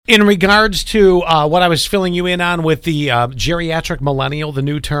In regards to what I was filling you in on with the geriatric millennial, the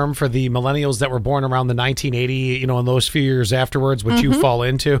new term for the millennials that were born around the 1980, in those few years afterwards, which you fall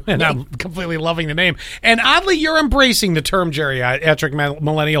into, and I'm completely loving the name. And oddly, you're embracing the term geriatric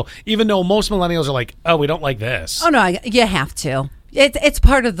millennial, even though most millennials are like, oh, we don't like this. Oh, no, you have to. It's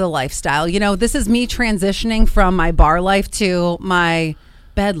part of the lifestyle. This is me transitioning from my bar life to my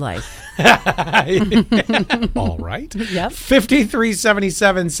bed life. All right. Yep.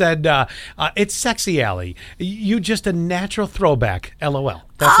 5377 said, it's Sexy Alley. You just a natural throwback. LOL.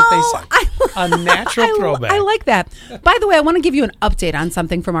 That's what they said. A natural throwback. I like that. By the way, I want to give you an update on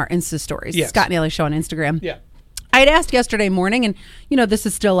something from our Insta stories. Yes. Scott and Ellie Show on Instagram. Yeah. I had asked yesterday morning, and this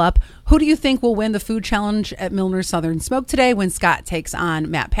is still up. Who do you think will win the food challenge at Milner's Southern Smoke today when Scott takes on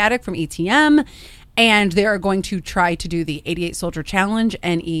Matt Paddock from ETM? And they are going to try to do the 88 Soldier Challenge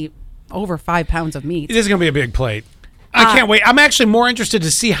and eat over 5 pounds of meat. It is going to be a big plate. I can't wait. I'm actually more interested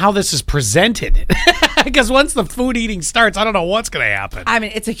to see how this is presented. Because once the food eating starts, I don't know what's going to happen. I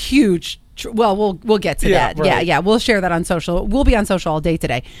mean, it's a huge... Well, we'll get to that. Right. Yeah. We'll share that on social. We'll be on social all day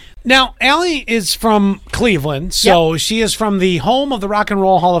today. Now, Allie is from Cleveland, so she is from the home of the Rock and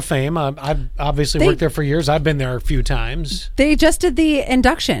Roll Hall of Fame. I've obviously worked there for years. I've been there a few times. They just did the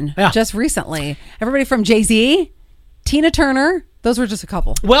induction just recently. Everybody from Jay-Z, Tina Turner. Those were just a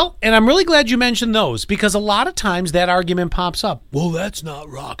couple. Well, and I'm really glad you mentioned those because a lot of times that argument pops up. Well, that's not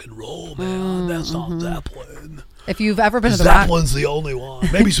rock and roll, man. That's not Zeppelin. If you've ever been to the Rock, Zeppelin's the only one.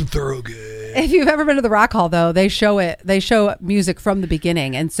 Maybe some Thorogood. If you've ever been to the Rock Hall, though, they show music from the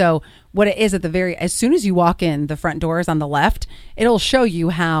beginning, and so what it is as soon as you walk in the front doors on the left, it'll show you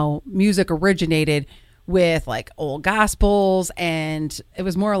how music originated with like old gospels, and it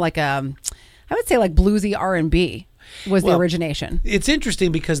was more like I would say like bluesy R&B. Was the origination. It's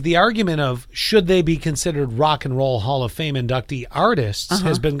interesting because the argument of should they be considered Rock and Roll Hall of Fame inductee artists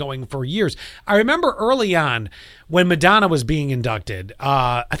has been going for years. I remember early on when Madonna was being inducted,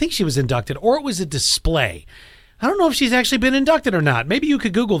 I think she was inducted or it was a display. I don't know if she's actually been inducted or not. Maybe you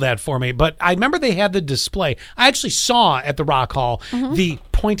could Google that for me. But I remember they had the display. I actually saw at the Rock Hall the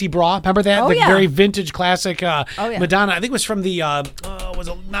pointy bra. Remember that? Very vintage classic Madonna. I think it was from the, was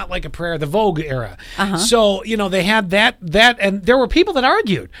it Not Like a Prayer, the Vogue era. So, they had that, and there were people that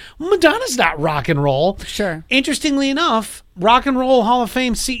argued, Madonna's not rock and roll. Sure. Interestingly enough, Rock and Roll Hall of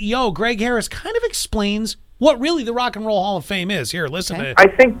Fame CEO Greg Harris kind of explains what really the Rock and Roll Hall of Fame is. Here, listen to it. I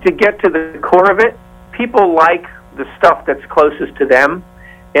think to get to the core of it, people like the stuff that's closest to them,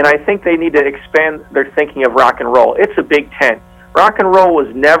 and I think they need to expand their thinking of rock and roll. It's a big tent. Rock and roll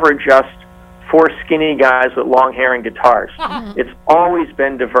was never just 4 skinny guys with long hair and guitars. It's always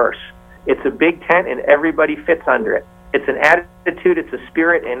been diverse. It's a big tent, and everybody fits under it. It's an attitude, it's a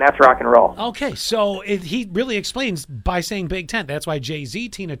spirit, and that's rock and roll. Okay, so he really explains by saying big tent. That's why Jay-Z,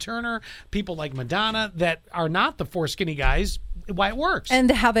 Tina Turner, people like Madonna that are not the 4 skinny guys, why it works.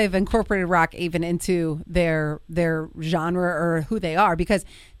 And how they've incorporated rock even into their genre or who they are. Because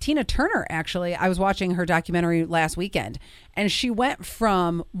Tina Turner, actually, I was watching her documentary last weekend, and she went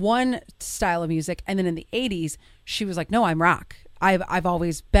from one style of music, and then in the 80s, she was like, no, I'm rock. I've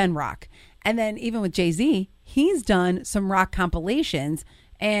always been rock. And then even with Jay-Z, he's done some rock compilations,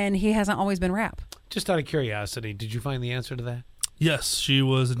 and he hasn't always been rap. Just out of curiosity, did you find the answer to that? Yes, she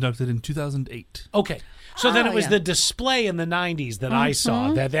was inducted in 2008. Okay. So then it was the display in the 90s that I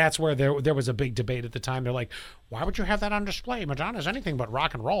saw. That's where there was a big debate at the time. They're like, why would you have that on display? Madonna's anything but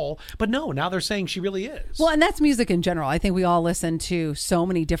rock and roll. But no, now they're saying she really is. Well, and that's music in general. I think we all listen to so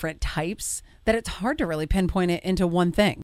many different types that it's hard to really pinpoint it into one thing.